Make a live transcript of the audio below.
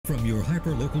From your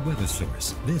hyper-local weather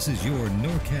source, this is your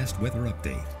Norcast Weather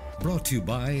Update. Brought to you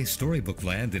by Storybook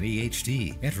Land and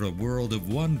EHT. Enter a world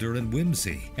of wonder and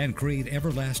whimsy and create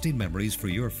everlasting memories for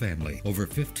your family. Over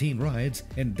 15 rides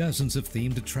and dozens of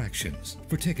themed attractions.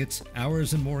 For tickets,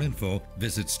 hours, and more info,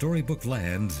 visit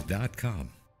StorybookLand.com.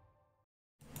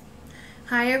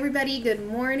 Hi everybody, good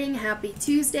morning, happy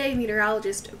Tuesday.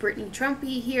 Meteorologist Brittany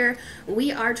Trumpy here. We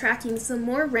are tracking some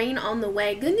more rain on the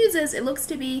way. Good news is it looks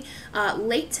to be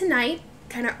late tonight,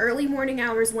 kind of early morning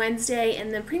hours Wednesday,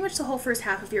 and then pretty much the whole first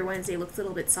half of your Wednesday looks a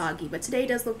little bit soggy, but today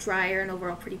does look drier and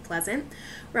overall pretty pleasant.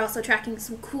 We're also tracking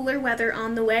some cooler weather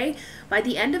on the way. By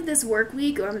the end of this work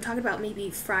week, or I'm talking about maybe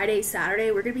Friday,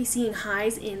 Saturday, we're going to be seeing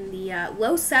highs in the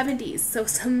low 70s, so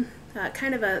some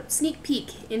kind of a sneak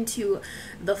peek into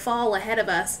the fall ahead of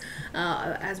us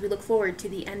as we look forward to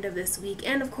the end of this week.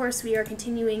 And of course, we are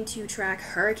continuing to track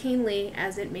Hurricane Lee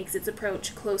as it makes its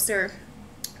approach closer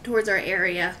towards our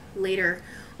area later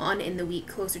on in the week,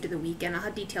 closer to the weekend. I'll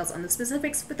have details on the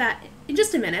specifics for that in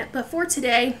just a minute, but for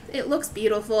today, it looks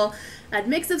beautiful. A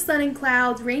mix of sun and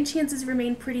clouds. Rain chances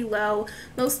remain pretty low.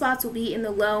 Most spots will be in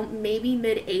the low, maybe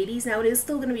mid 80s. Now it is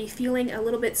still going to be feeling a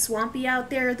little bit swampy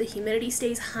out there. The humidity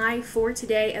stays high for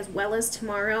today as well as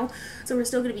tomorrow, so we're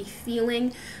still going to be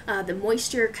feeling the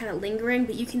moisture kind of lingering,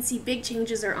 but you can see big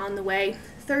changes are on the way.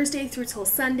 Thursday through till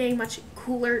Sunday, much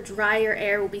cooler, drier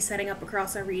air will be setting up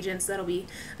across our region, so that'll be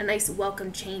a nice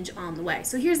welcome change on the way.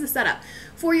 So here's the setup.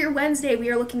 For your Wednesday, we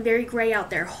are looking very gray out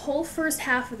there. Whole first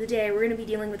half of the day, we're going to be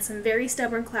dealing with some very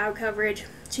stubborn cloud coverage,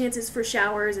 chances for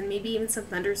showers, and maybe even some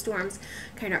thunderstorms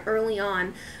kind of early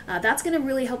on. That's going to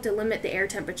really help to limit the air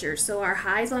temperature. So our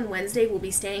highs on Wednesday will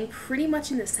be staying pretty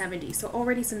much in the 70s, so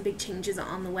already some big changes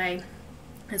on the way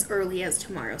as early as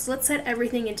tomorrow. So let's set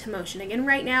everything into motion. Again,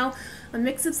 right now, a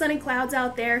mix of sun and clouds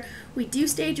out there. We do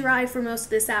stay dry for most of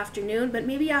this afternoon, but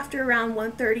maybe after around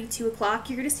 1:30, 2 o'clock,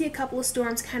 you're going to see a couple of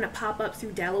storms kind of pop up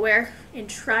through Delaware and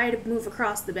try to move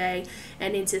across the bay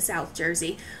and into South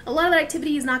Jersey. A lot of that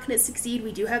activity is not going to succeed.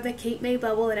 We do have that Cape May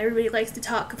bubble that everybody likes to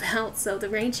talk about, so the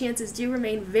rain chances do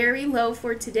remain very low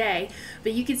for today,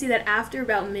 but you can see that after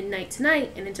about midnight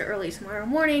tonight and into early tomorrow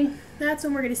morning, that's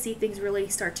when we're going to see things really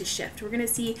start to shift. We're going to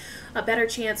see a better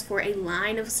chance for a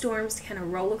line of storms to kind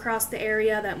of roll across the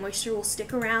area. That moisture will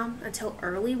stick around until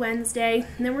early Wednesday,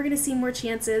 and then we're going to see more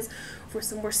chances for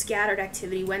some more scattered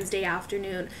activity Wednesday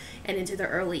afternoon and into the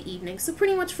early evening. So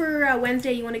pretty much for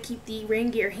Wednesday, you want to keep the rain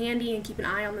gear handy and keep an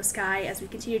eye on the sky as we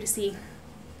continue to see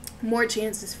more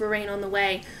chances for rain on the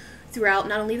way throughout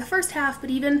not only the first half,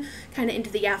 but even kind of into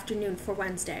the afternoon for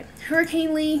Wednesday.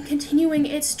 Hurricane Lee continuing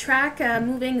its track,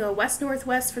 moving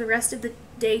west-northwest for the rest of the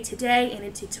day today and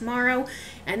into tomorrow,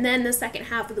 and then the second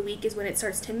half of the week is when it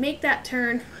starts to make that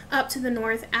turn up to the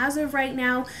north. As of right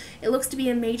now, it looks to be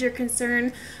a major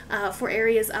concern for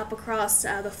areas up across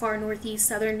the far northeast,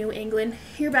 southern New England.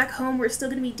 Here back home, we're still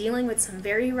going to be dealing with some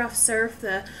very rough surf,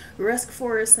 the risk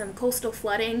for some coastal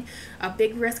flooding, a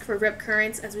big risk for rip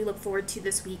currents as we look forward to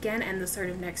this weekend and the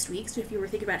start of next week. So if you were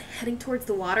thinking about heading towards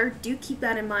the water, do keep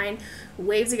that in mind.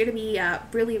 Waves are going to be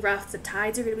really rough, the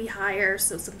tides are going to be higher,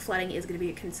 so some flooding is going to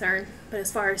be a concern. But as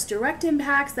far as direct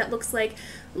impacts, that looks like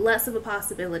less of a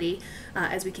possibility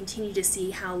as we continue to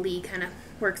see how Lee kind of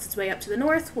works its way up to the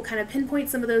north. We'll kind of pinpoint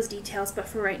some of those details, but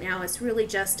for right now, it's really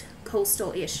just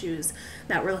coastal issues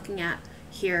that we're looking at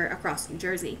here across New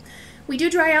Jersey. We do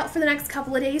dry out for the next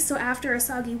couple of days, so after a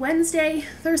soggy Wednesday,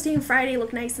 Thursday and Friday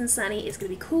look nice and sunny. It's going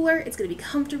to be cooler, it's going to be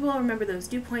comfortable. Remember those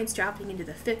dew points dropping into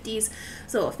the 50s,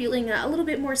 so feeling a little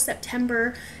bit more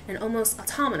September and almost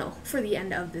autumnal for the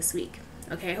end of this week.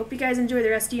 Okay, I hope you guys enjoy the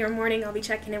rest of your morning. I'll be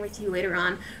checking in with you later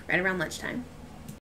on, right around lunchtime.